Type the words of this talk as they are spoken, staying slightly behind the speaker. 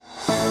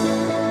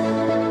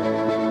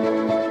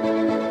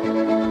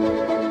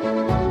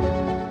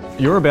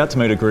You're about to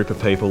meet a group of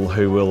people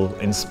who will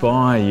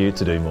inspire you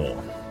to do more,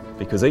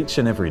 because each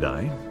and every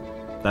day,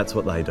 that's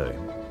what they do.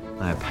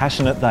 They are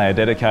passionate, they are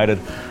dedicated,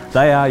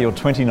 they are your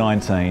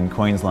 2019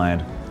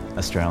 Queensland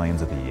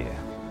Australians of the Year.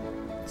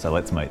 So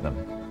let's meet them.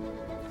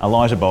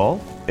 Elijah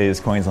Boll is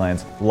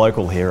Queensland's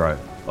Local Hero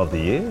of the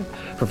Year.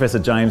 Professor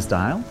James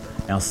Dale,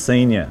 our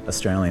Senior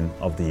Australian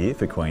of the Year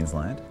for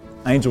Queensland.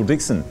 Angel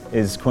Dixon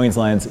is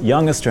Queensland's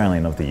Young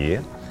Australian of the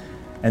Year.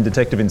 And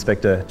Detective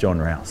Inspector John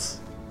Rouse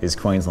is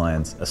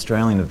Queensland's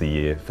Australian of the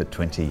Year for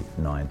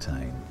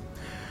 2019.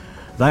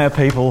 They are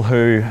people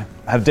who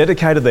have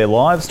dedicated their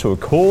lives to a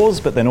cause,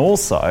 but then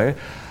also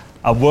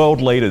are world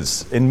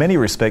leaders in many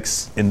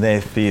respects in their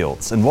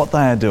fields. And what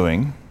they are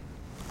doing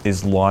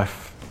is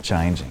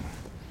life-changing.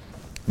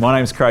 My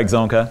name's Craig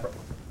Zonka.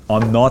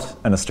 I'm not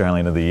an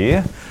Australian of the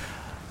Year,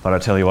 but I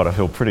tell you what, I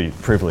feel pretty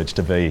privileged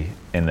to be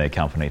in their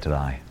company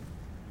today.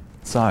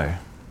 So,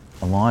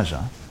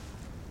 Elijah,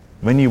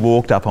 when you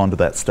walked up onto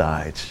that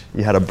stage,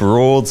 you had a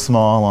broad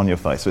smile on your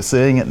face. We're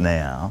seeing it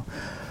now.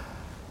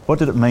 What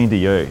did it mean to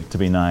you to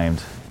be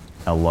named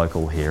our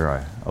Local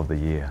Hero of the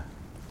Year?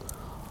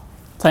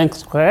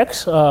 Thanks, Craig,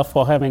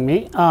 for having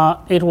me.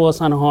 It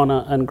was an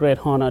honour and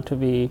great honour to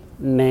be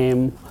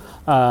named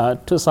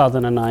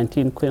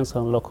 2019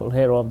 Queensland Local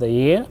Hero of the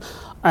Year.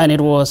 And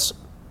it was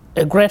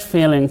a great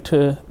feeling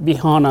to be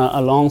honoured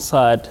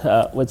alongside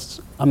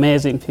with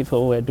amazing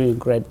people who are doing a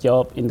great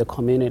job in the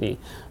community.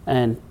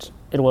 And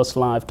it was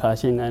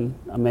life-touching and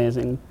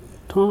amazing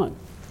time.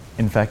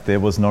 In fact,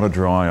 there was not a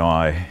dry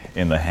eye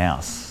in the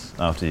house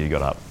after you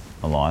got up,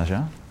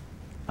 Elijah.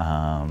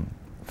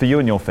 For you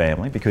and your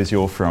family, because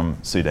you're from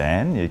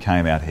Sudan, you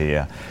came out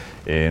here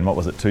in,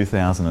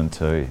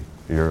 2002?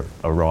 You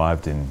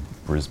arrived in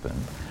Brisbane.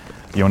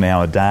 You're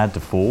now a dad to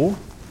 4.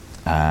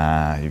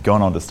 You've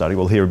gone on to study.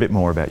 We'll hear a bit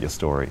more about your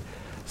story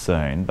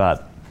soon.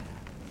 But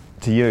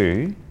to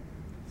you,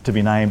 to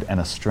be named an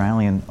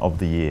Australian of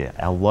the Year,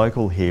 our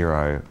Local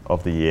Hero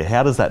of the Year,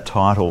 how does that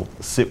title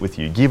sit with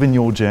you, given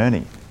your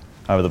journey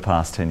over the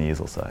past 10 years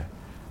or so?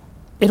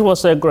 It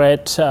was a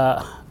great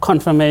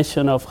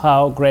confirmation of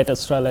how great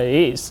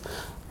Australia is.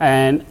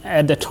 And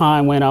at the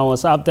time when I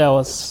was up there, I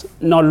was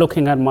not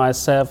looking at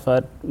myself,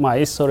 at my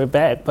history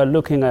back, but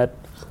looking at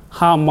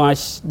how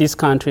much this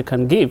country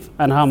can give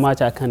and how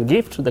much I can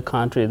give to the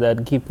country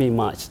that give me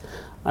much.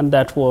 And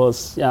that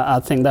was, I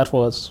think that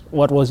was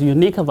what was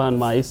unique about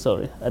my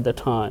history at the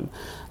time.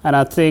 And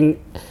I think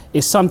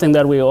it's something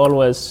that we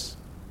always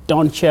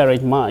don't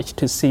cherish much,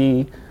 to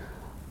see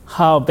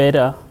how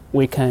better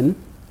we can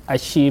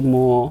achieve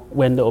more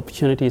when the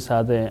opportunities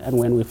are there and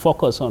when we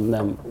focus on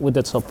them with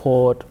the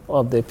support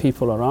of the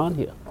people around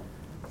here.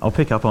 I'll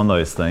pick up on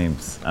those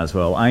themes as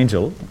well.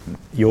 Angel,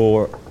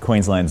 you're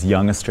Queensland's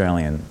Young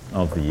Australian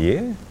of the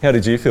Year. How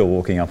did you feel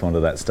walking up onto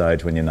that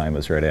stage when your name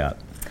was read out?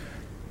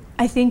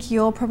 I think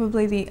you're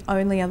probably the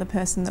only other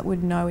person that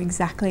would know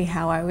exactly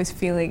how I was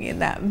feeling in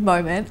that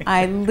moment.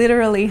 I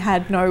literally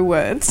had no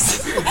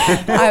words.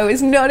 I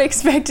was not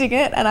expecting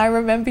it, and I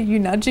remember you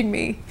nudging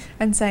me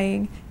and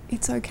saying,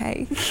 "It's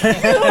okay."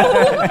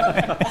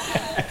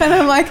 And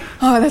I'm like,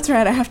 oh, that's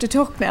right, I have to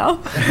talk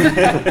now.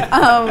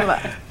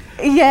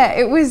 Yeah,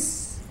 it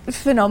was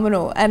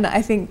phenomenal. And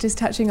I think just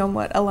touching on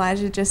what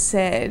Elijah just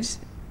said,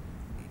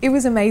 it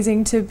was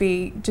amazing to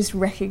be just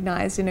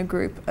recognised in a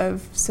group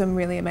of some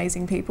really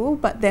amazing people,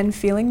 but then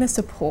feeling the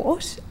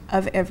support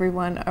of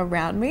everyone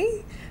around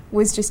me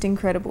was just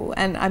incredible.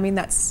 And I mean,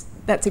 that's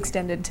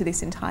extended to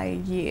this entire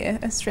year.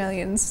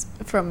 Australians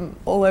from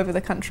all over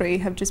the country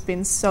have just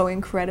been so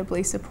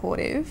incredibly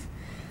supportive,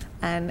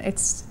 and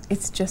it's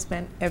just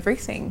meant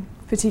everything,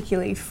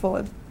 particularly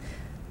for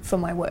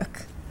my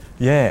work.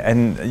 Yeah,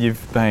 and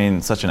you've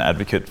been such an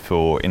advocate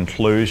for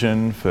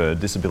inclusion, for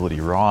disability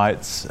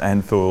rights,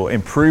 and for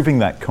improving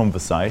that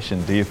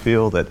conversation. Do you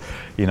feel that,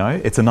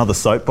 it's another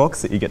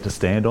soapbox that you get to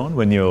stand on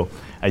when you're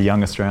a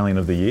Young Australian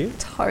of the Year?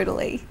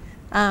 Totally.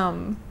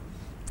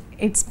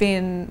 It's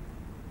been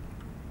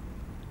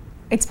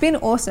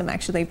awesome,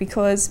 actually,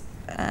 because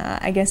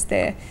I guess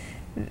they're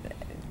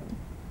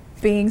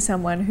being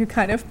someone who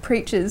kind of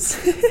preaches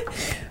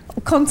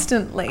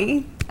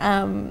constantly.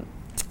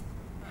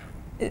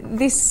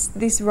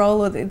 This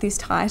role or this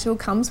title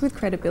comes with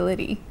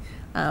credibility.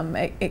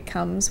 It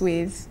comes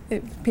with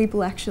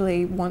people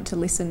actually want to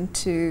listen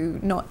to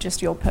not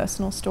just your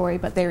personal story,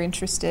 but they're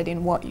interested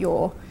in what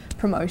you're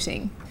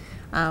promoting.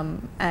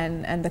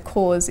 And the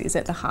cause is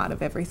at the heart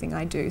of everything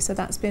I do. So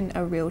that's been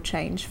a real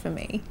change for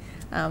me.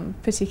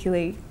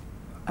 Particularly,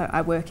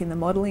 I work in the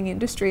modelling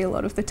industry a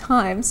lot of the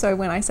time. So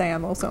when I say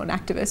I'm also an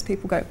activist,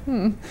 people go,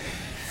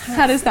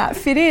 how does that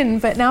fit in?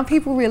 But now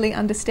people really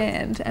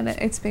understand, and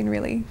it's been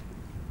really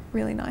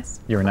nice.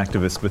 You're an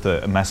activist with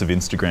a massive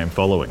Instagram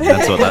following.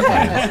 That's what that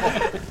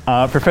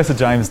means. Professor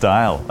James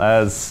Dale,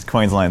 as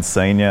Queensland's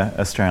Senior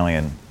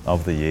Australian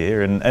of the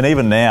Year, and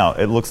even now,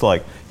 it looks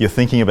like you're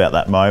thinking about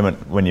that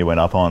moment when you went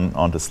up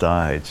onto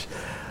stage.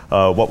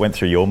 What went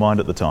through your mind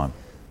at the time?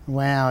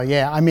 Wow,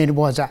 yeah. I mean, it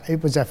was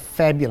a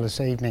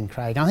fabulous evening,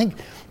 Craig. I think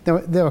there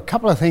were a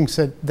couple of things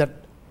that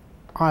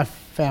I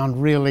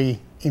found really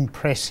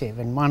impressive,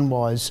 and one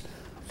was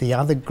the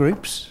other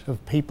groups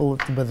of people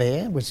that were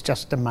there was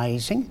just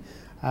amazing,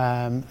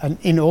 and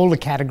in all the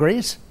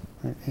categories,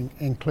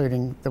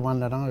 including the one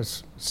that I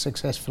was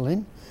successful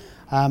in.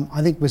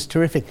 I think was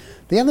terrific.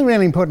 The other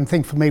really important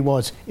thing for me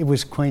was it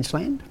was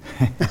Queensland,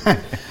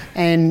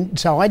 and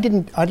so I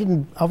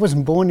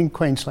wasn't born in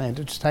Queensland.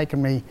 It's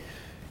taken me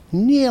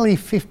nearly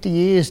 50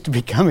 years to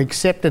become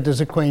accepted as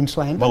a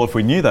Queenslander. Well, if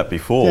we knew that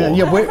before...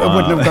 We wouldn't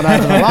have got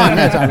over the line,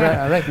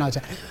 I recognise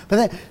that.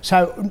 But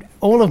so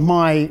all of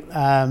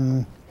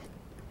my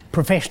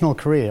professional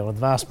career, or the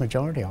vast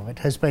majority of it,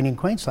 has been in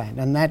Queensland,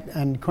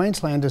 and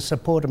Queensland has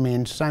supported me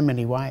in so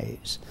many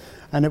ways.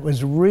 And it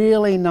was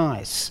really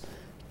nice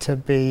to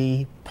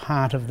be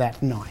part of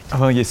that night.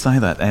 Well, you say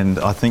that, and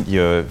I think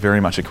you're very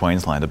much a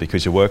Queenslander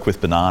because you work with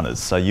bananas,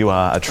 so you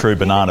are a true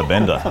banana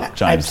bender,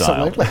 James Dale.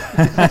 Absolutely.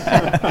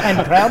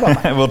 And proud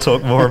of it. We'll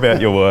talk more about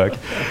your work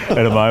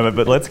in a moment,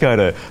 but let's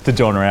go to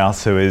John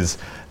Rouse, who is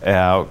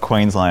our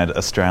Queensland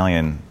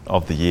Australian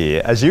of the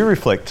Year. As you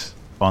reflect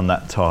on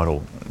that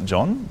title,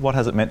 John, what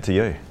has it meant to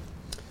you?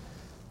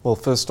 Well,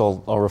 first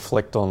I'll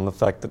reflect on the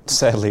fact that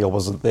sadly I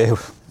wasn't there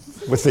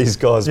with these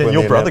guys. Yeah,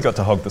 your brother got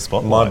to hog the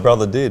spotlight. My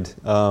brother did.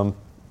 When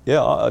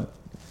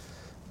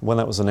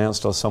that was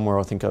announced, I was somewhere,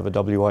 I think, over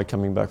WA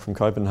coming back from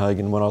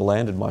Copenhagen. When I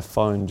landed, my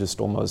phone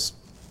just almost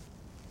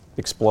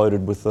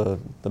exploded with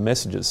the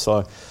messages.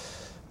 So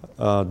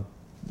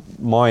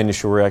my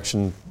initial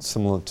reaction,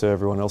 similar to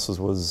everyone else's,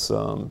 was,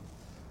 I'm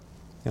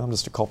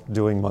just a cop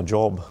doing my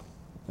job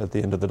at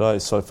the end of the day.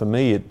 So for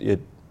me,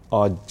 it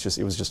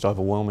was just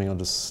overwhelming. I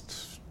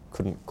just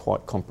couldn't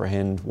quite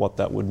comprehend what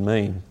that would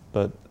mean.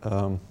 But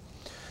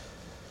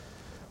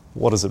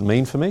what does it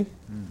mean for me?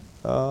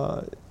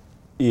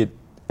 It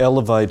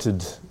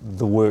elevated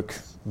the work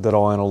that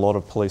I and a lot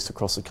of police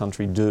across the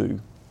country do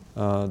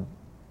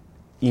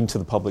into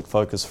the public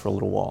focus for a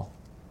little while.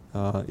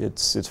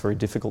 It's very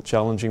difficult,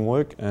 challenging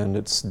work, and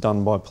it's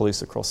done by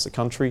police across the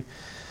country.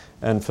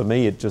 And for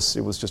me, it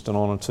was just an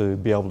honour to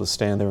be able to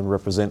stand there and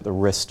represent the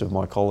rest of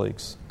my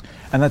colleagues.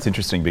 And that's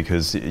interesting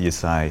because you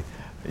say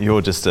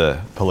you're just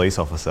a police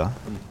officer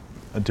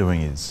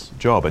doing his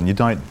job, and you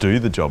don't do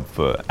the job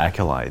for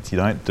accolades, you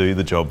don't do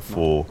the job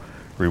for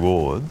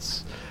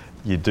rewards,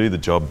 you do the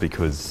job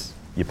because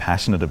you're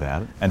passionate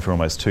about it. And for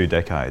almost 2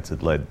 decades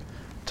it led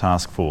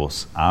Task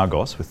Force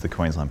Argos with the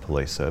Queensland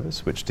Police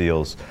Service, which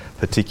deals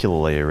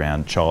particularly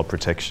around child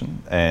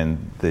protection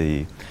and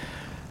the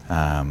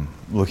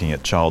looking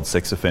at child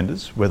sex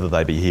offenders, whether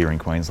they be here in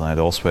Queensland,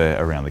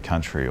 elsewhere around the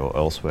country or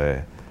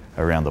elsewhere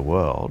around the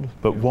world.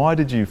 But why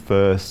did you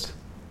first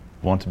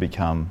want to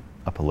become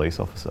a police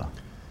officer?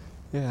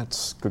 Yeah,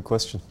 it's a good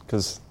question,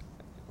 because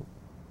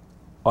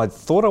I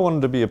thought I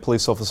wanted to be a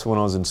police officer when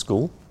I was in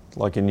school,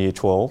 like in year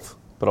 12,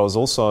 but I was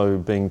also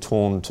being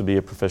torn to be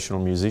a professional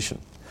musician.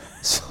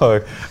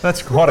 So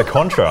that's quite a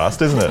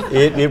contrast, isn't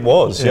it? It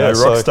was, yeah.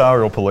 Rock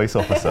star or police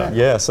officer.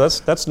 Yeah, so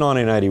that's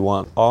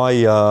 1981.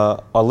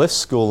 I left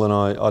school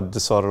and I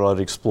decided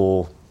I'd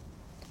explore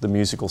the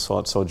musical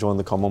side, so I joined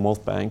the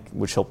Commonwealth Bank,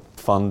 which helped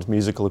fund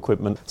musical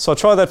equipment. So I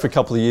tried that for a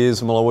couple of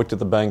years, and while I worked at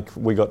the bank,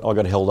 I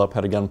got held up,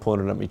 had a gun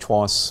pointed at me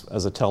twice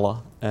as a teller,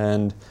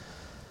 and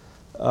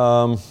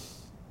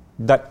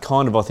that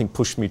kind of, I think,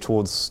 pushed me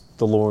towards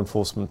the law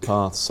enforcement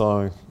path.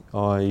 So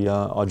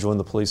I joined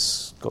the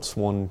police, got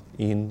sworn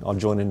in. I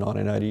joined in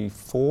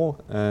 1984,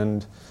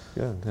 and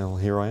yeah, now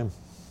here I am,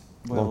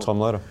 a long time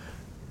later.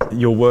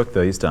 Your work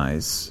these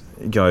days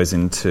goes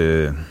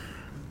into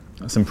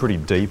some pretty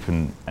deep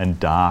and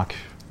dark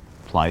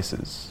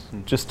places.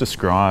 Just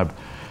describe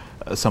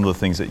some of the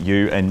things that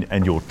you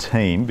and your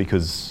team,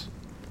 because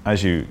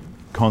as you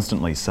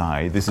constantly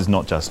say, this is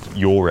not just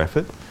your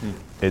effort,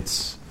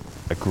 it's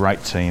a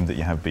great team that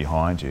you have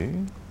behind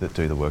you that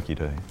do the work you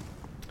do.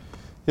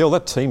 Yeah, well,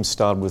 that team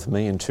started with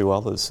me and 2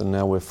 others, and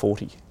now we're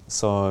 40.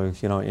 So,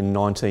 in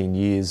 19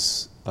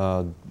 years,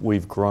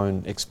 we've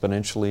grown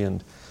exponentially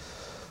and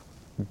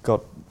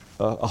got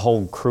a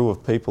whole crew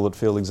of people that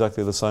feel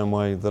exactly the same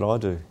way that I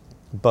do.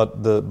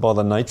 But by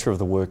the nature of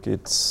the work,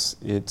 it's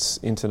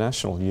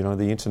international.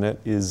 The internet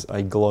is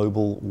a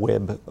global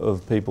web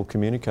of people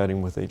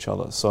communicating with each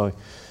other. So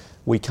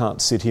we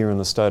can't sit here in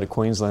the state of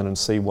Queensland and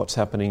see what's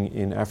happening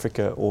in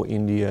Africa or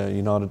India,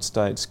 United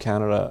States,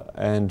 Canada,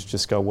 and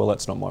just go, well,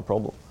 that's not my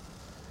problem.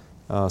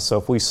 So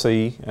if we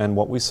see, and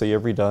what we see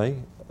every day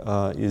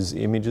is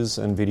images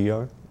and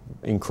video,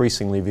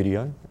 increasingly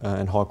video,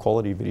 and high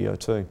quality video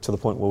too, to the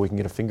point where we can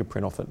get a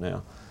fingerprint off it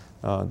now.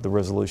 The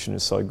resolution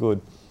is so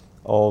good,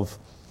 of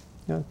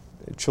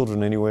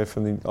children anywhere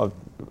from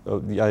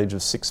the age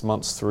of 6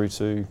 months through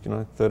to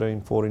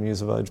 13, 14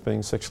 years of age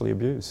being sexually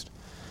abused.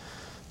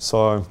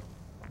 So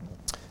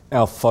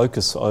our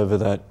focus over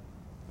that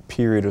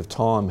period of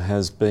time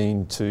has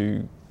been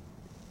to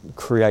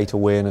create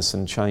awareness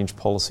and change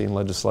policy and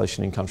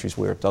legislation in countries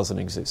where it doesn't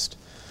exist.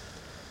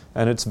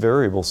 And it's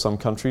variable. Some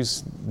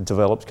countries,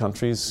 developed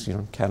countries,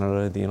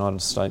 Canada, the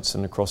United States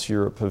and across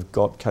Europe, have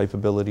got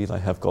capability, they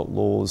have got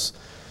laws,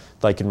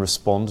 they can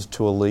respond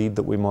to a lead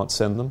that we might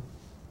send them.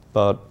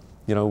 But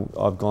you know,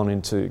 I've gone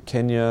into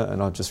Kenya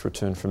and I've just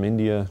returned from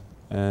India,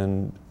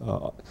 and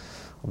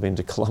I've been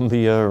to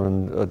Colombia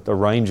and a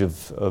range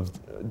of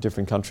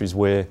different countries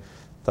where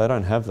they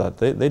don't have that.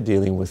 They're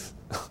dealing with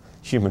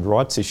human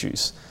rights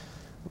issues,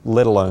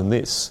 let alone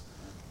this.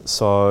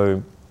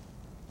 So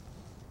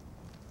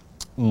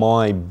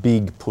my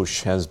big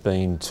push has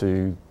been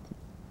to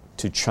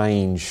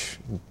change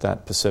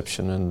that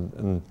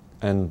perception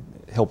and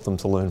help them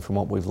to learn from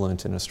what we've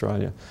learnt in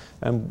Australia.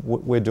 And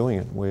we're doing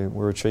it.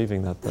 We're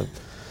achieving that.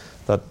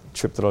 That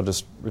trip that I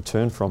just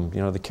returned from,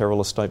 you know, the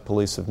Kerala State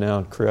Police have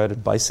now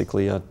created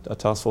basically a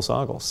Task Force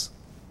Argos.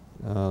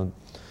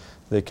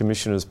 Their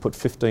commissioners put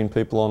 15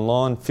 people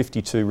online,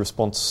 52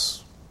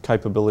 response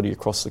capability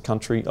across the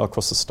country,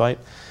 across the state,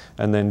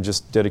 and then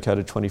just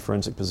dedicated 20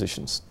 forensic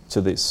positions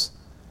to this.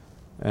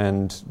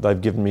 And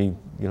they've given me,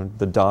 you know,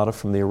 the data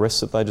from the arrests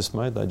that they just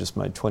made. They just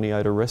made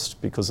 28 arrests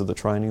because of the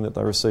training that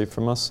they received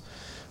from us.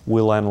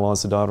 We'll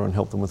analyse the data and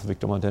help them with the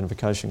victim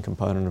identification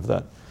component of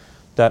that.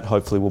 That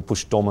hopefully will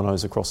push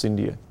dominoes across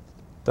India.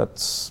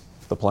 That's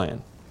the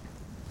plan.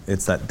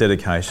 It's that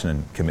dedication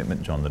and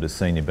commitment, John, that has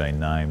seen you being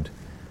named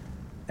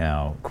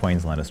our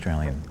Queensland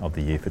Australian of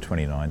the Year for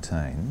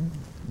 2019.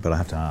 But I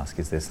have to ask,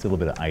 is there still a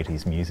bit of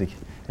 80s music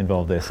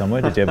involved there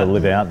somewhere? Did you ever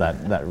live out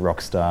that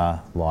rock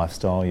star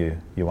lifestyle you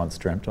once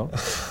dreamt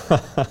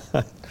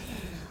of?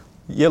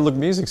 Yeah, look,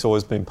 music's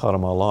always been part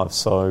of my life,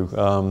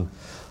 so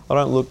I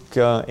don't look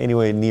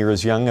anywhere near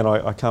as young, and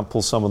I can't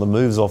pull some of the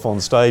moves off on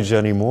stage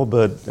anymore,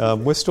 but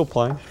we're still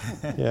playing.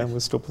 Yeah, we're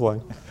still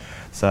playing.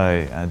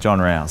 So,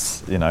 John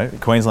Rouse, you know,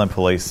 Queensland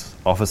Police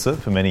officer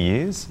for many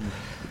years,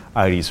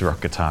 80s rock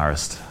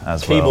guitarist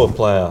as well. Keyboard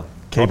player.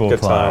 Keyboard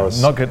player.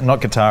 Not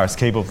guitarist,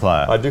 keyboard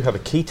player. I do have a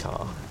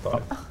guitar,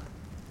 though.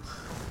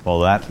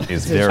 Well, that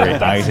is very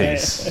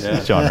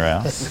 80s, John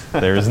Rouse.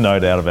 There is no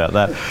doubt about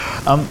that.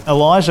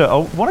 Elijah, I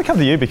want to come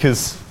to you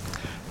because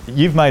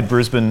you've made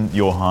Brisbane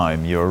your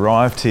home. You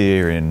arrived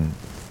here in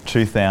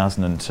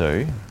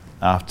 2002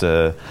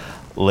 after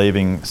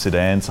leaving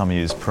Sudan some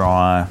years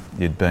prior.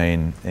 You'd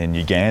been in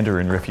Uganda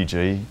in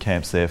refugee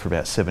camps there for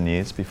about 7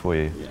 years before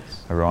you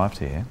arrived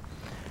here.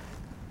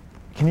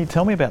 Can you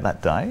tell me about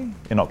that day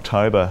in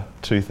October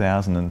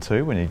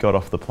 2002 when you got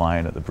off the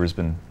plane at the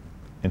Brisbane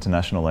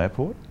International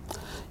Airport?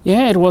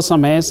 Yeah, it was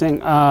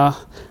amazing.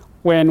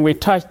 When we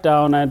touched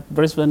down at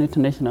Brisbane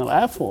International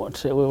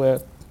Airport, we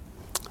were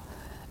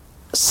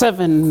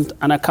 7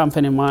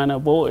 unaccompanied minor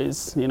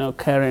boys, you know,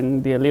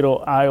 carrying their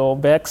little IO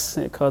bags,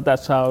 because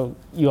that's how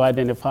you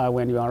identify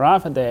when you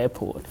arrive at the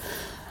airport.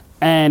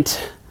 And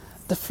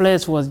the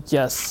place was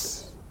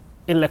just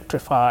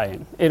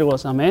electrifying. It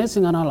was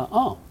amazing, and I was like,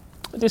 oh,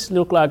 this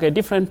looked like a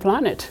different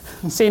planet,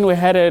 seeing we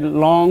had a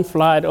long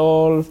flight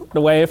all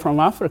the way from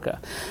Africa.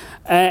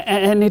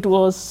 And it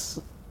was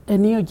a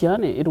new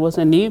journey. It was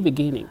a new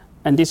beginning.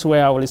 And this is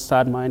where I will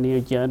start my new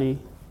journey.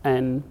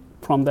 And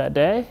from that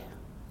day,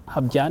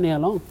 I've journeyed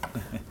along.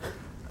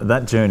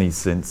 That journey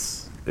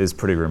since is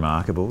pretty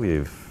remarkable.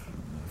 You've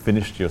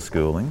finished your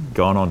schooling,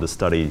 gone on to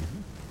study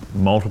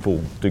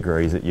multiple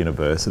degrees at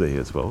university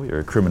as well. You're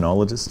a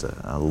criminologist,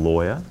 a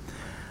lawyer.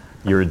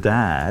 You're a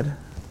dad.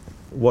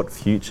 What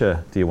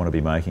future do you want to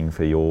be making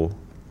for your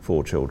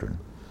 4 children?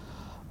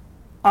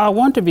 I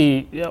want to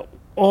be,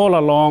 all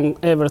along,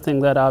 everything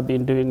that I've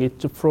been doing is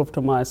to prove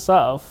to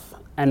myself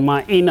and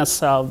my inner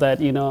self that,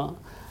 you know,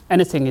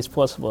 anything is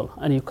possible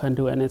and you can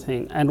do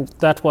anything. And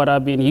that's what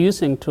I've been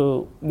using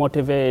to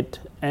motivate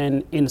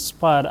and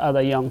inspire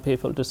other young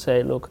people to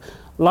say, look,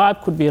 life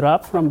could be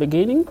rough from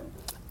beginning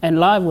and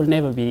life will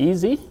never be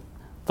easy,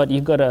 but you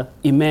got to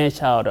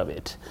emerge out of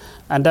it.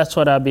 And that's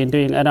what I've been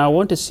doing. And I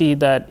want to see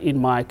that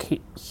in my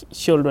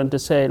children to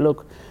say,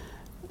 look,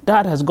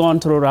 Dad has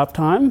gone through a rough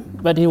time,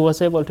 but he was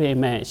able to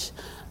emerge.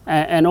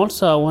 And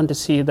also I want to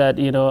see that,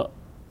 you know,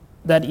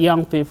 that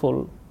young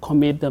people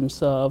commit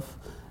themselves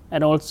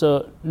and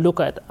also look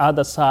at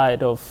other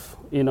side of,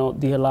 you know,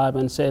 their life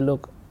and say,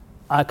 look,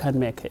 I can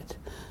make it.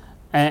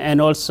 And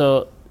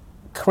also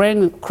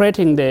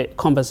creating the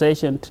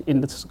conversation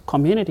in this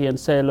community and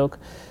say, look,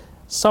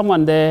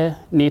 someone there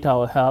need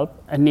our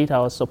help and need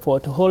our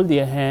support to hold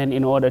their hand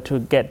in order to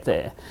get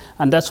there.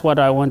 And that's what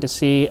I want to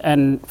see.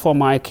 And for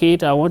my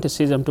kid, I want to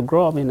see them to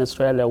grow up in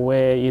Australia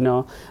where, you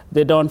know,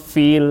 they don't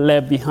feel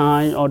left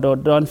behind or they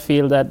don't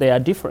feel that they are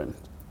different,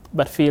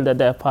 but feel that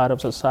they're part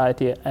of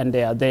society and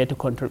they are there to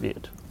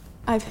contribute.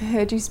 I've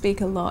heard you speak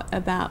a lot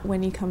about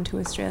when you come to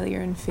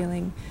Australia and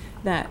feeling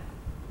that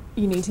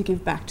you need to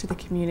give back to the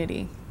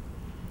community.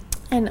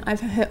 And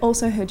I've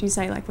also heard you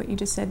say, like what you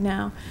just said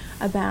now,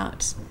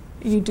 about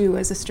you do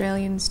as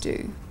Australians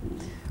do.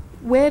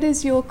 Where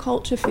does your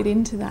culture fit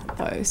into that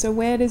though? So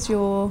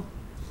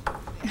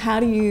how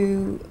do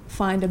you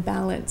find a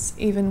balance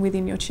even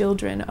within your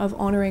children of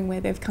honouring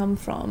where they've come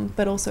from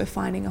but also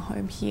finding a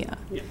home here?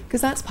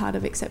 Because that's part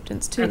of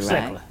acceptance too,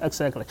 right?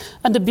 Exactly.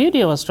 And the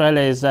beauty of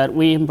Australia is that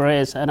we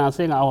embrace, and I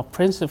think our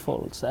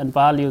principles and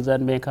values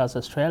that make us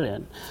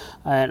Australian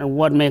and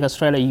what makes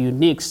Australia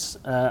unique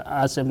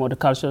as a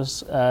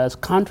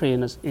multicultural country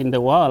in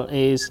the world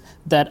is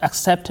that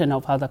acceptance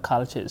of other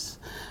cultures.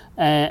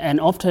 And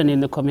often in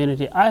the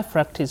community, I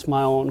practice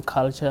my own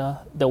culture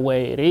the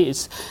way it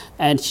is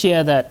and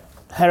share that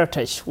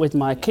heritage with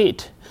my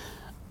kid.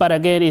 But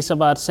again, it's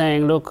about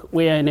saying, look,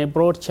 we are in a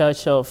broad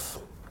church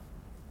of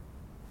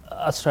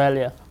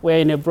Australia. We're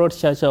in a broad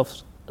church of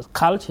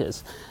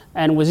cultures.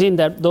 And within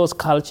those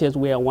cultures,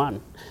 we are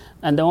one.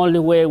 And the only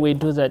way we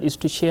do that is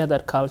to share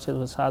that culture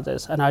with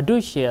others. And I do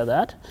share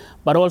that,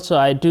 but also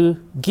I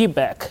do give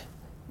back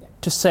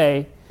to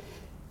say,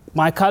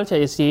 my culture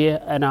is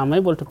here, and I'm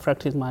able to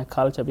practice my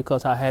culture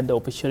because I had the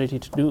opportunity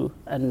to do,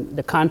 and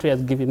the country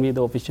has given me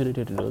the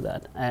opportunity to do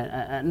that.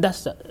 And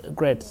that's a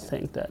great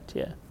thing that,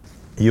 yeah.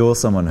 You're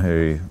someone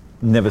who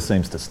never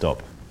seems to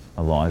stop,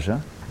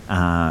 Elijah.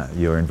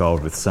 You're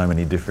involved with so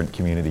many different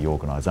community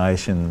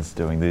organisations,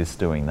 doing this,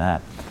 doing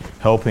that,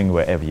 helping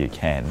wherever you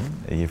can.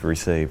 You've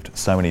received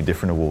so many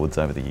different awards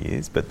over the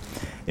years, but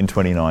in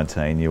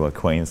 2019 you were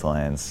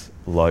Queensland's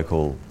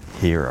local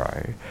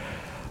hero.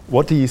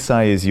 What do you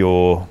say is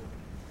your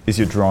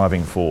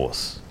driving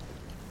force?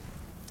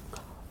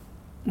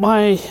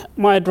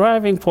 My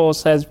driving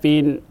force has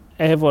been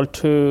able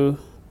to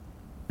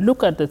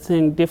look at the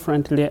thing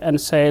differently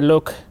and say,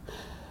 look,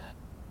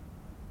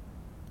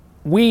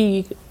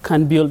 we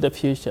can build the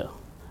future.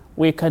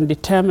 We can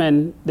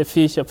determine the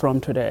future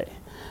from today.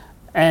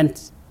 And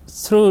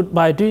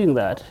by doing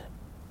that,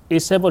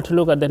 it's able to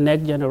look at the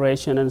next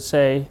generation and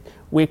say,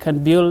 we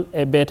can build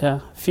a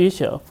better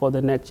future for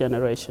the next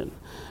generation.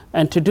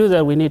 And to do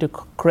that, we need to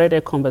create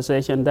a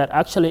conversation that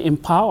actually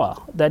empower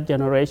that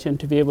generation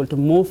to be able to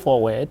move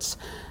forwards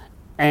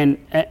and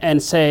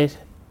say,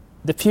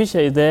 the future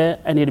is there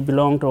and it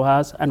belongs to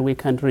us and we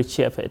can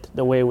reshape it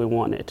the way we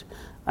want it.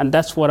 And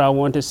that's what I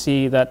want to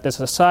see, that the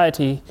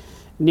society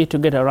need to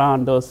get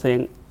around those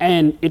things.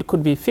 And it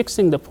could be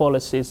fixing the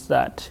policies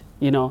that,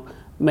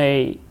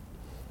 may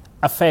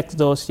affect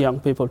those young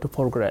people to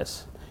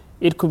progress.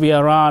 It could be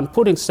around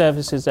putting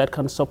services that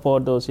can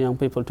support those young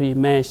people to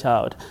emerge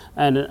out.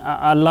 And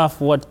I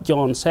love what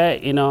John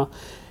said,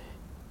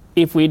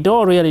 if we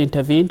don't really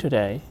intervene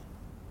today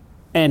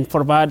and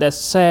provide a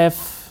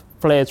safe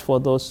place for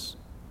those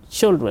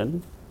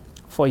children,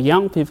 for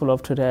young people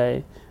of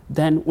today,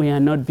 then we are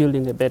not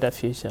building a better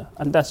future.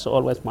 And that's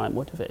always my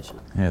motivation.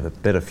 Yeah, the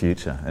better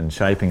future and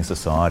shaping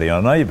society. I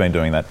know you've been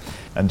doing that.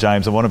 And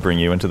James, I want to bring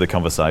you into the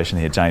conversation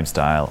here. James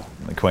Dale,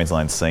 the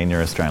Queensland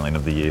Senior Australian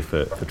of the Year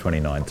for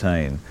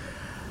 2019.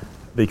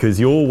 Because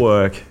your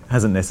work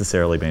hasn't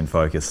necessarily been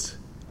focused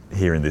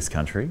here in this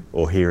country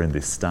or here in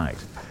this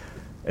state.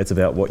 It's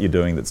about what you're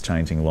doing that's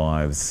changing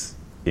lives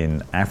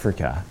in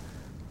Africa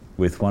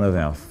with one of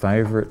our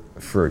favourite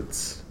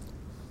fruits,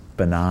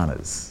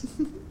 bananas.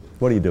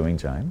 What are you doing,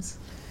 James?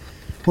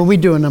 Well, we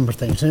do a number of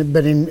things,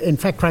 but in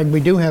fact, Craig, we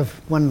do have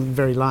one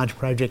very large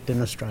project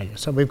in Australia.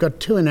 So we've got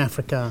two in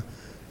Africa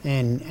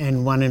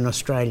and one in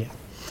Australia.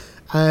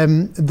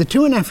 The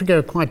two in Africa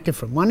are quite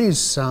different. One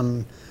is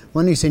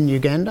in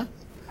Uganda,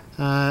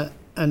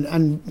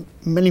 and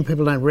many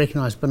people don't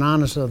recognise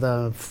bananas are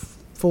the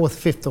fourth,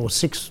 fifth or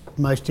sixth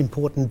most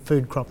important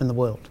food crop in the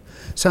world.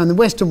 So in the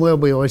Western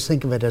world, we always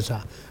think of it as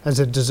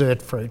a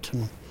dessert fruit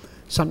and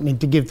something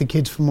to give the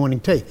kids for morning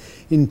tea.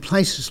 In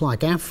places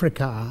like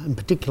Africa, and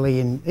particularly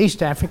in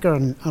East Africa,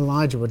 and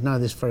Elijah would know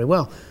this very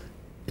well,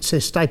 it's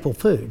their staple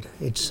food.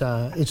 It's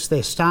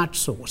their starch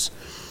source.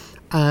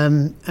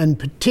 And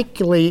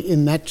particularly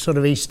in that sort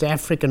of East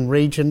African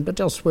region, but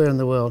elsewhere in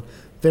the world,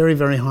 very,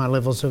 very high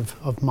levels of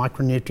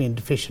micronutrient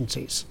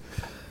deficiencies.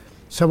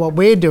 So what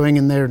we're doing,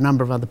 and there are a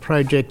number of other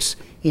projects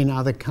in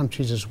other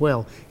countries as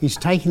well, is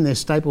taking their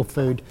staple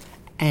food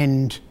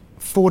and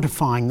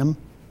fortifying them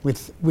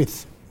with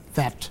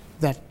that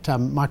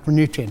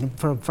micronutrient.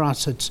 For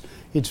us,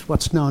 it's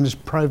what's known as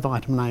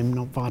provitamin A,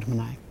 not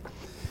vitamin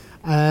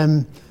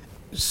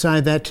A. So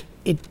that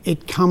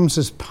it comes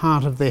as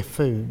part of their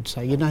food,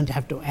 so you don't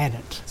have to add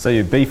it. So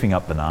you're beefing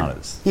up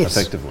bananas, yes,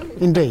 effectively.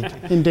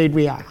 Indeed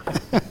we are.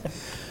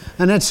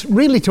 And it's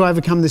really to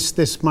overcome this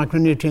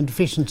micronutrient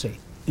deficiency.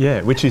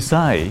 Yeah, which you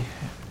say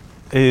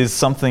is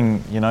something,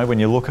 when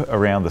you look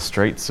around the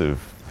streets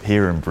of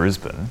here in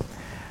Brisbane,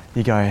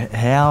 you go,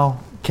 how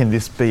can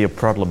this be a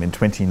problem in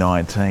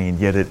 2019,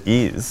 yet it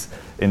is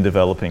in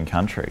developing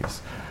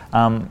countries?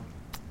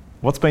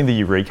 What's been the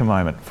eureka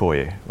moment for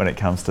you when it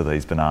comes to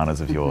these bananas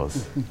of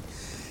yours?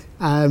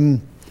 The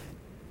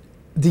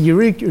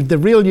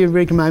real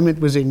eureka moment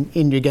was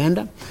in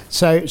Uganda.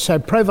 So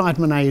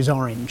provitamin A is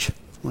orange.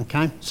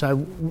 Okay, so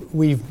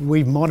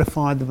we've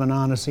modified the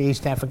bananas, the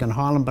East African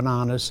highland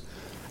bananas,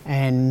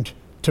 and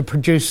to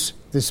produce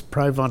this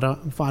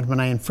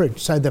provitamin A in fruit.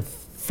 So the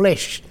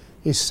flesh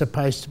is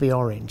supposed to be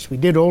orange. We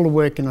did all the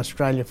work in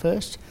Australia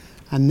first,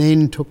 and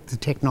then took the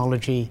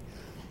technology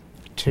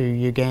to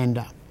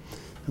Uganda.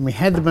 And we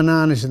had the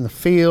bananas in the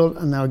field,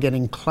 and they were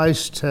getting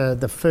close to,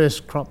 the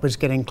first crop was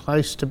getting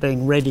close to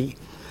being ready.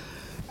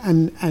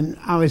 And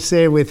I was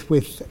there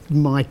with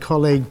my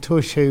colleague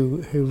Tush,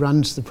 who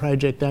runs the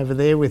project over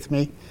there with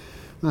me.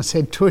 And I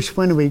said, Tush,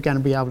 when are we going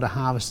to be able to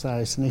harvest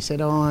those? And he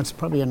said, it's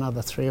probably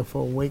another 3 or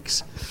 4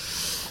 weeks.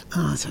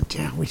 I said,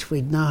 yeah, I wish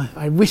we'd know.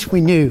 I wish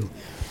we knew.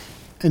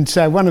 And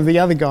so one of the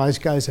other guys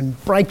goes and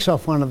breaks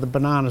off one of the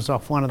bananas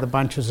off one of the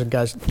bunches and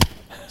goes,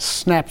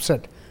 snaps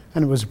it,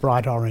 and it was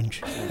bright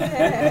orange.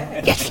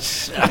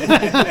 Yes!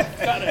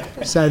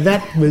 So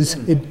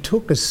it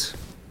took us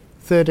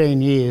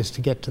 13 years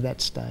to get to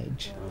that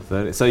stage.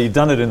 So you've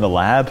done it in the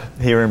lab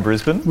here in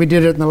Brisbane? We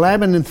did it in the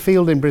lab and in the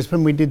field in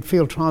Brisbane. We did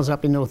field trials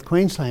up in North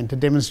Queensland to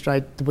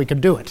demonstrate that we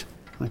could do it.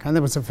 Okay,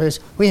 that was the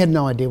first. We had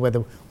no idea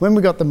when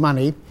we got the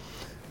money,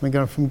 we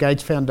got it from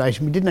Gates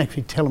Foundation, we didn't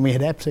actually tell them we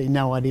had absolutely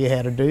no idea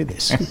how to do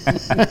this.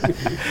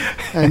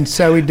 And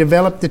so we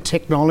developed the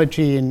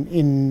technology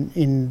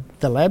in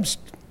the labs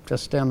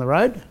just down the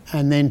road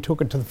and then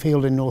took it to the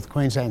field in North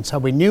Queensland. So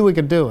we knew we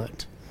could do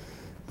it,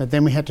 but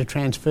then we had to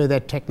transfer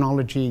that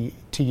technology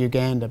to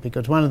Uganda,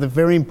 because one of the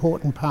very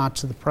important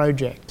parts of the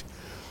project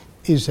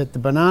is that the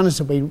bananas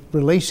that we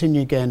release in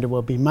Uganda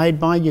will be made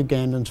by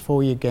Ugandans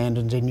for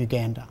Ugandans in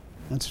Uganda.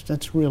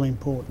 That's really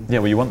important. Yeah,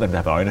 well, you want them to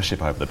have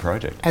ownership over the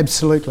project.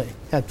 Absolutely,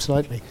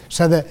 absolutely.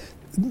 So a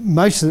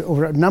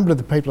number of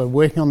the people who are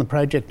working on the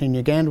project in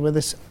Uganda with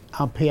us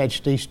are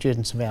PhD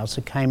students of ours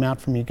who came out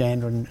from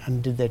Uganda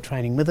and did their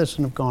training with us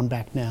and have gone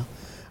back now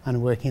and are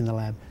working in the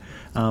lab.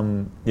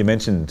 You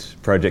mentioned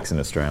projects in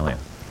Australia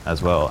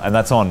as well, and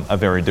that's on a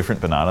very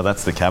different banana.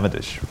 That's the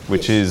Cavendish,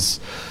 which is,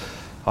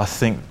 I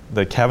think,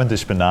 the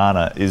Cavendish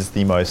banana is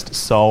the most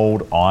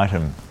sold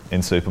item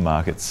in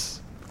supermarkets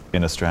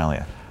in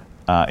Australia.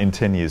 In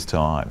 10 years'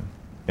 time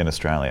in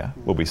Australia,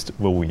 will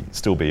we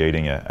still be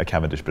eating a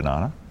Cavendish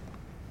banana?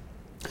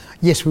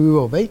 Yes, we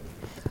will be.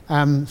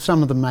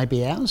 Some of them may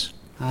be ours.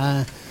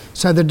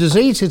 So the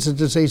disease is a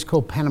disease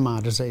called Panama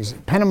disease.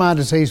 Panama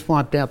disease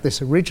wiped out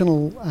this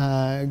original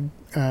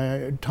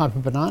type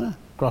of banana,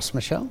 Gros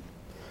Michel.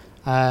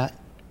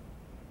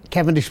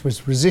 Cavendish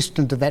was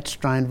resistant to that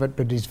strain of it,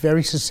 but is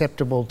very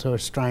susceptible to a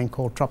strain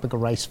called Tropical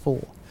Race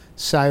 4.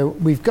 So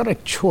we've got a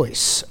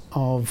choice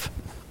of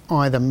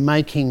either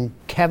making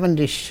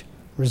Cavendish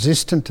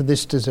resistant to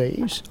this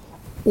disease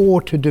or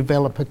to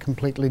develop a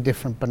completely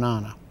different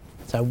banana.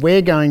 So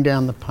we're going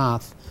down the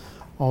path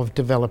of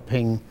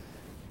developing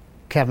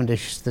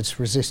Cavendish that's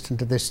resistant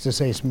to this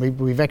disease. And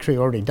we've actually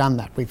already done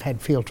that. We've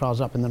had field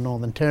trials up in the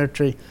Northern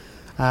Territory,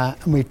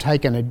 and we've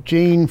taken a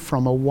gene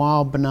from a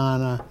wild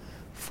banana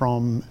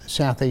from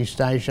Southeast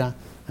Asia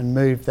and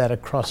moved that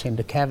across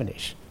into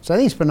Cavendish. So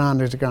these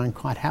bananas are going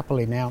quite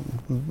happily now.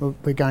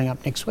 We're going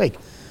up next week.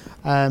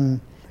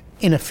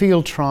 In a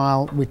field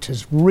trial which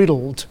is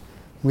riddled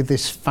with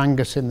this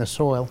fungus in the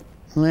soil,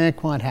 they're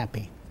quite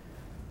happy.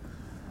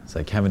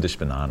 So Cavendish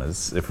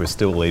bananas, if we're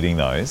still eating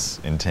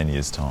those in 10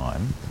 years'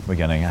 time, we're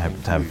going to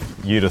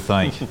have you to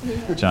thank,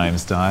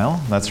 James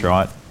Dale. That's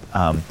right.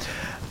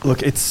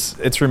 Look,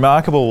 it's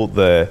remarkable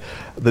the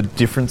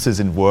differences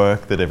in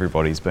work that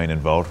everybody's been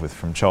involved with,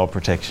 from child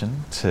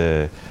protection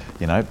to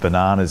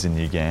bananas in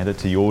Uganda,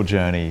 to your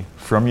journey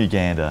from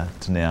Uganda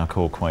to now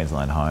call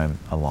Queensland home,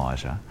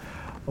 Elijah.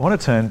 I want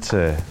to turn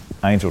to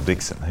Angel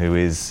Dixon, who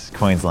is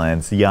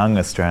Queensland's Young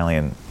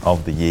Australian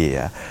of the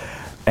Year.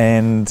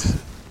 And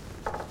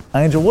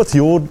Angel, what's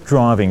your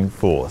driving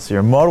force?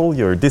 You're a model,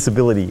 you're a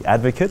disability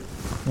advocate.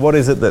 What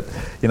is it that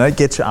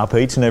gets you up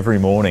each and every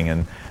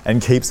morning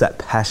and keeps that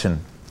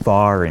passion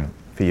firing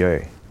for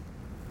you?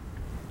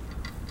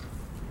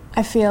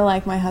 I feel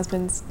like my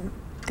husband's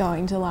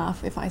going to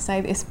laugh if I say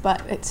this,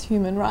 but it's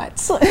human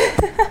rights.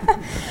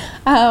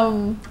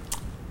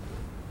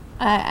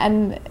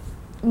 And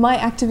my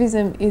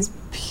activism is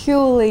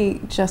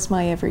purely just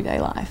my everyday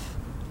life.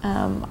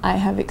 I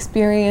have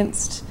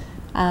experienced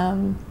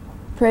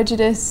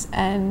prejudice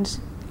and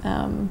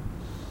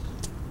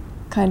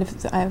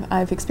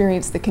I've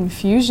experienced the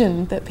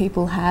confusion that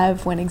people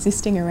have when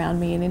existing around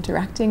me and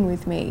interacting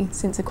with me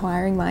since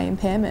acquiring my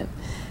impairment.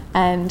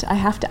 And I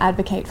have to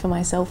advocate for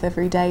myself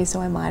every day, so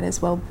I might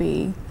as well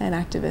be an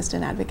activist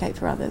and advocate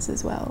for others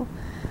as well.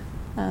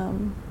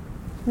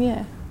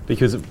 Yeah.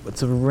 Because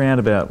it's around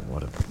about,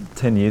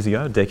 10 years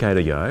ago, a decade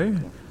ago,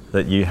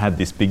 that you had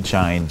this big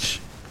change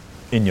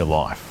in your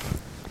life.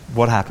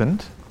 What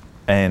happened?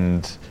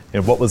 And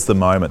what was the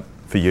moment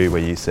for you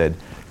where you said,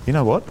 you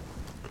know what?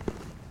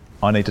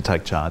 I need to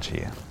take charge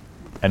here.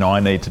 And I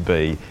need to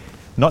be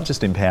not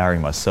just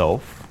empowering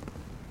myself,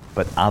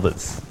 but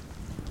others.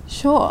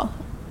 Sure.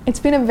 It's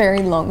been a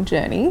very long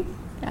journey.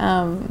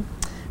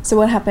 So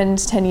what happened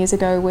 10 years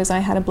ago was I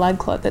had a blood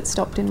clot that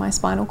stopped in my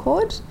spinal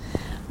cord,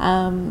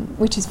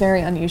 which is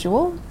very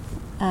unusual.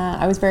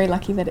 I was very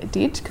lucky that it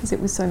did, because it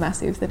was so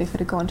massive that if it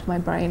had gone to my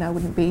brain, I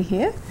wouldn't be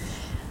here.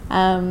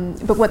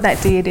 But what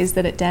that did is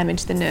that it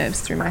damaged the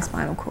nerves through my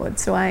spinal cord.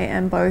 So I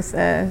am both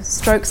a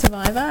stroke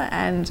survivor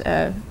and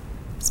a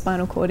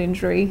spinal cord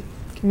injury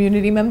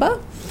community member,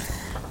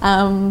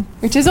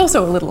 which is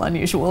also a little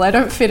unusual. I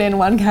don't fit in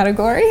one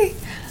category.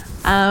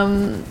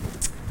 And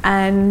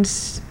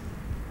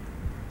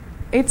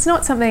it's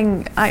not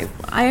something, I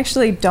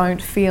actually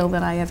don't feel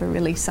that I ever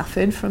really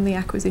suffered from the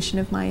acquisition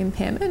of my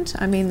impairment.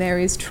 I mean, there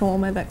is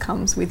trauma that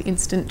comes with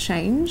instant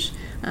change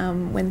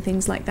when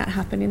things like that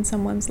happen in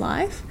someone's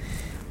life.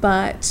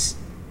 But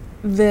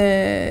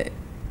the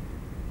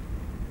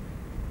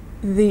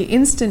the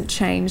instant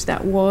change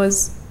that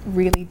was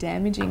really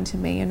damaging to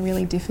me and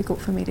really difficult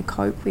for me to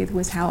cope with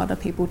was how other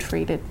people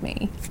treated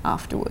me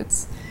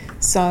afterwards.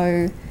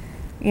 So,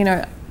 you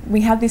know,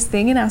 we have this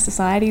thing in our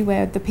society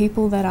where the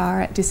people that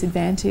are at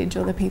disadvantage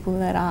or the people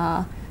that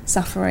are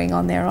suffering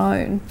on their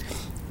own,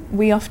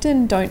 we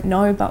often don't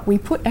know, but we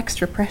put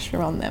extra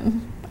pressure on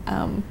them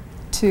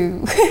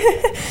to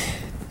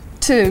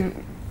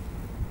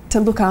to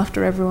look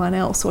after everyone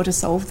else or to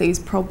solve these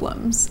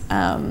problems,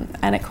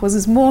 and it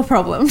causes more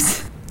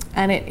problems.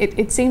 And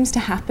it seems to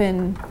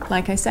happen,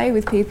 like I say,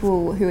 with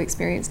people who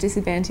experience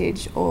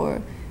disadvantage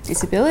or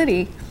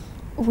disability.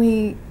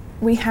 We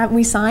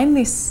sign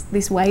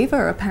this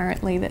waiver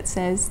apparently that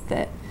says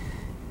that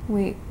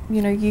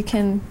you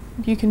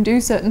can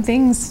do certain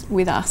things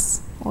with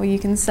us, or you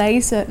can say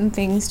certain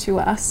things to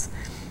us,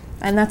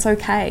 and that's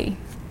okay.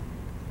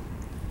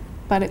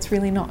 But it's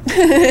really not.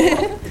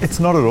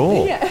 It's not at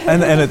all. Yeah.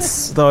 And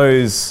it's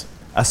those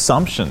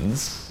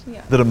assumptions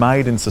that are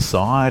made in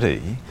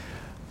society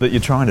that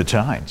you're trying to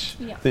change.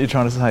 Yeah. That you're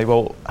trying to say,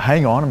 well,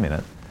 hang on a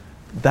minute,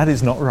 that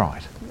is not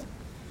right. Yeah.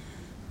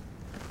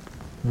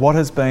 What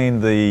has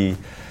been the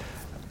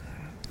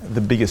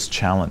biggest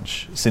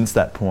challenge since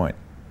that point?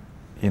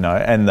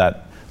 And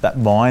that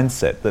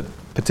mindset that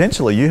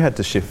potentially you had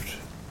to shift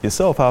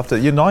yourself after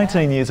you're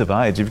 19 years of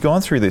age. You've gone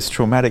through this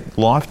traumatic,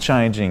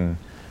 life-changing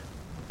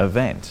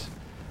event,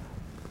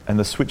 and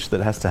the switch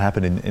that has to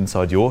happen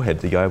inside your head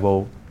to go,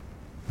 well,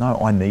 no,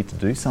 I need to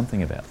do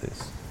something about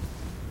this.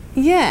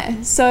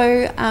 Yeah,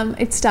 so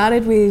it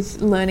started with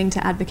learning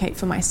to advocate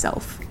for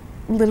myself.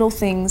 Little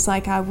things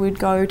like I would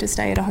go to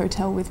stay at a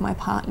hotel with my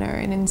partner,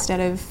 and instead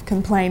of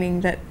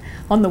complaining that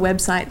on the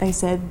website they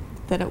said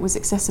that it was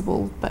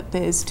accessible, but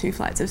there's 2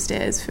 flights of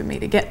stairs for me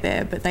to get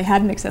there, but they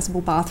had an accessible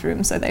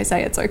bathroom, so they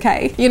say it's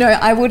okay.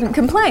 I wouldn't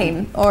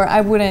complain, or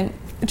I wouldn't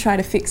try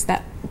to fix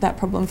that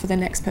problem for the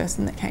next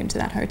person that came to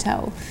that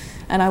hotel.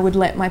 And I would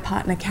let my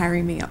partner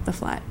carry me up the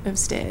flight of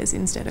stairs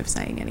instead of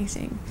saying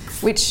anything,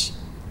 which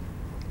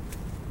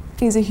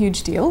is a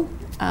huge deal.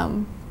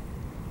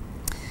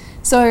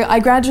 So I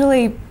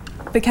gradually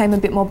became a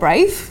bit more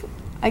brave,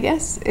 I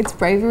guess. It's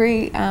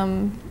bravery,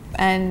 and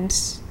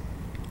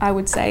I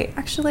would say,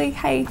 actually,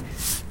 hey,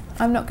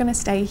 I'm not going to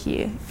stay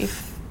here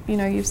if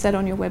you've said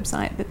on your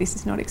website that this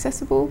is not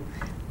accessible,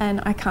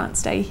 and I can't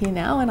stay here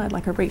now, and I'd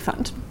like a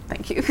refund.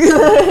 Thank you.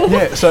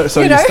 Yeah, so you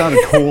started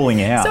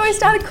calling out. So I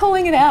started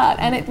calling it out,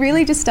 and it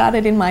really just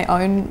started in my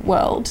own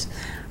world.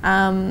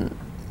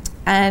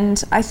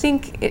 And I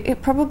think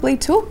it probably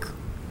took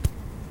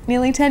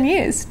nearly 10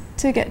 years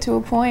to get to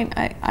a point.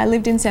 I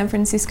lived in San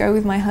Francisco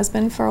with my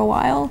husband for a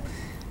while,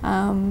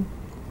 and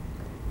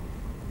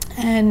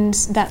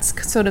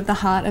that's sort of the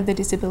heart of the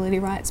disability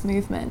rights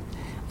movement.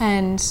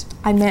 And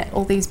I met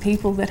all these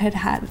people that had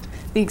had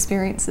the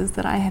experiences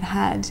that I had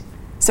had.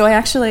 So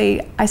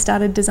I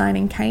started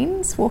designing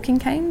canes, walking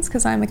canes,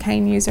 because I'm a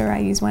cane user. I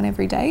use one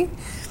every day.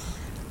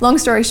 Long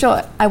story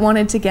short, I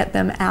wanted to get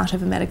them out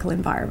of a medical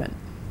environment.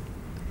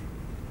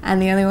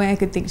 And the only way I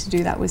could think to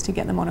do that was to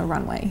get them on a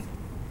runway,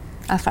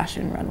 a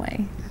fashion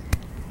runway.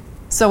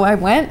 So I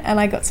went and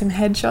I got some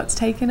headshots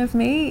taken of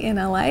me in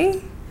LA,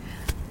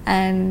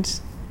 and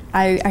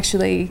I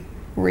actually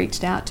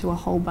reached out to a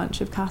whole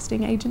bunch of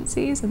casting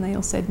agencies, and they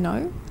all said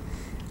no,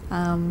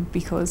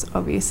 because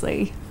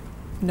obviously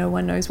no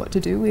one knows what to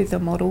do with a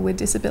model with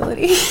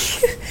disability.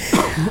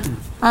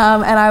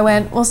 And I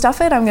went, well, stuff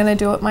it, I'm going to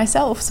do it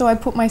myself. So I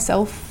put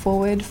myself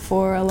forward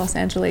for a Los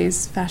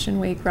Angeles Fashion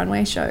Week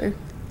runway show,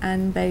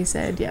 and they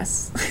said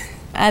yes.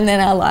 And then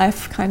our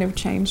life kind of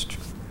changed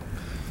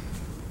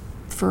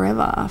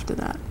forever after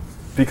that.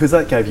 Because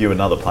that gave you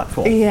another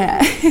platform.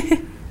 Yeah.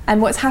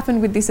 And what's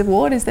happened with this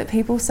award is that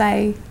people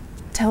say,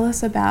 tell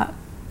us about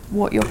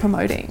what you're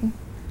promoting.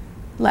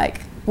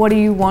 Like, what do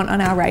you want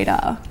on our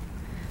radar?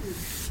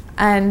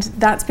 And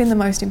that's been the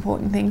most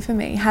important thing for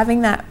me.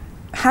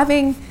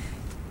 Having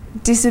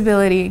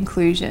disability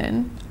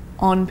inclusion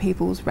on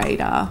people's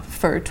radar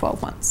for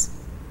 12 months,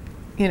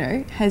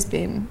 has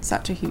been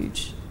such a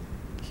huge,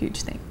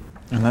 huge thing.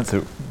 And that's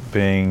it.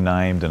 Being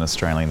named an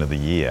Australian of the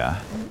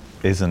Year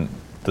isn't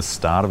the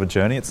start of a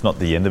journey. It's not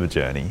the end of a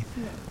journey.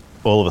 Yeah.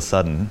 All of a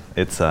sudden,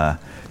 it's a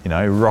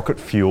rocket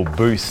fuel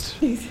boost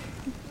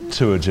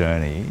to a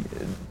journey.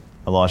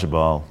 Elijah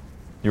Boyle,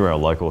 you're our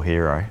local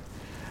hero.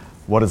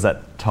 What has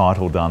that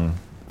title done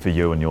for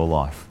you in your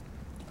life?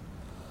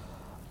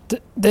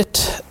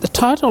 The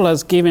title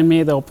has given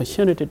me the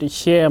opportunity to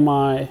share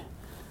my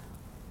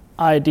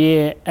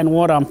idea and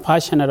what I'm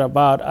passionate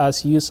about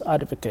as youth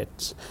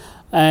advocates.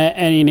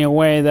 And in a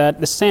way that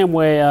the same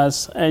way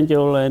as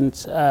Angel and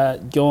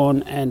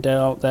John and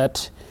Daryl,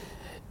 that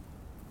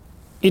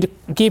it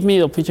gave me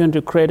the opportunity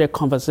to create a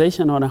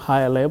conversation on a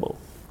higher level,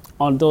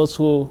 on those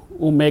who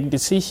make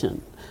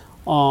decisions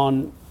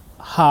on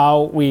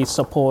how we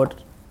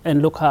support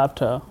and look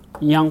after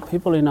young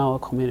people in our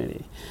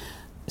community.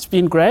 It's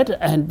been great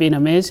and been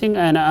amazing,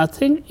 and I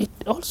think it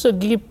also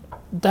gives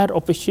that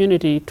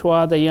opportunity to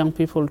other young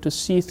people to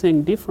see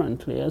things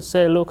differently and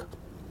say, look,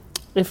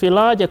 if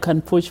Elijah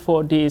can push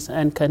for this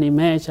and can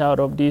emerge out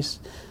of this,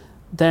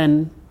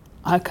 then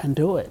I can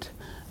do it.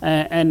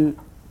 And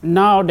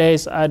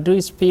nowadays I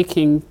do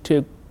speaking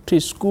to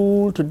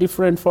school, to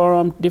different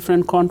forums,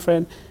 different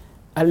conference,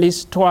 at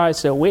least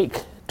twice a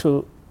week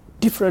to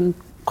different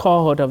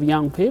cohort of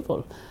young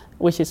people,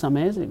 which is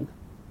amazing.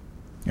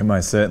 It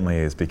most certainly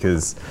is,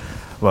 because,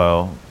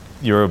 well,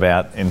 you're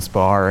about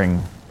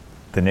inspiring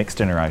the next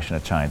generation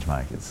of change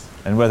makers.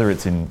 And whether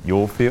it's in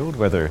your field,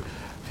 whether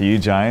for you,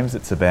 James,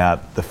 it's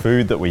about the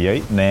food that we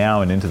eat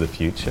now and into the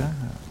future.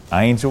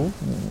 Angel,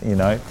 you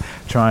know,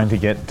 trying to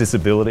get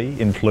disability,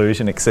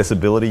 inclusion,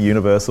 accessibility,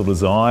 universal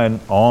design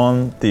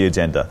on the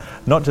agenda,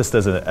 not just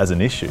as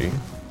an issue,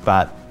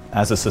 but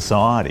as a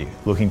society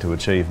looking to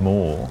achieve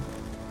more.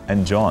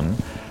 And John,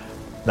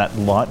 that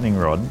lightning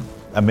rod,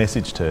 a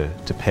message to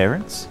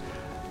parents,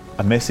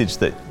 a message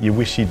that you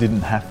wish you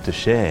didn't have to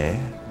share,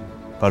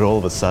 but all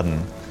of a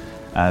sudden,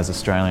 as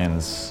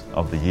Australians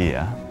of the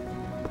Year,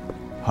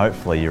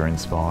 hopefully you're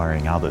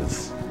inspiring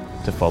others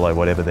to follow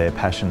whatever their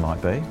passion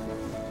might be,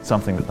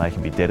 something that they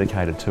can be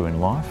dedicated to in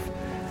life.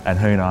 And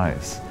who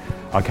knows,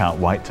 I can't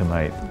wait to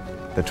meet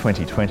the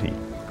 2020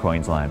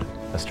 Queensland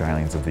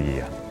Australians of the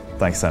Year.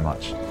 Thanks so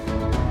much.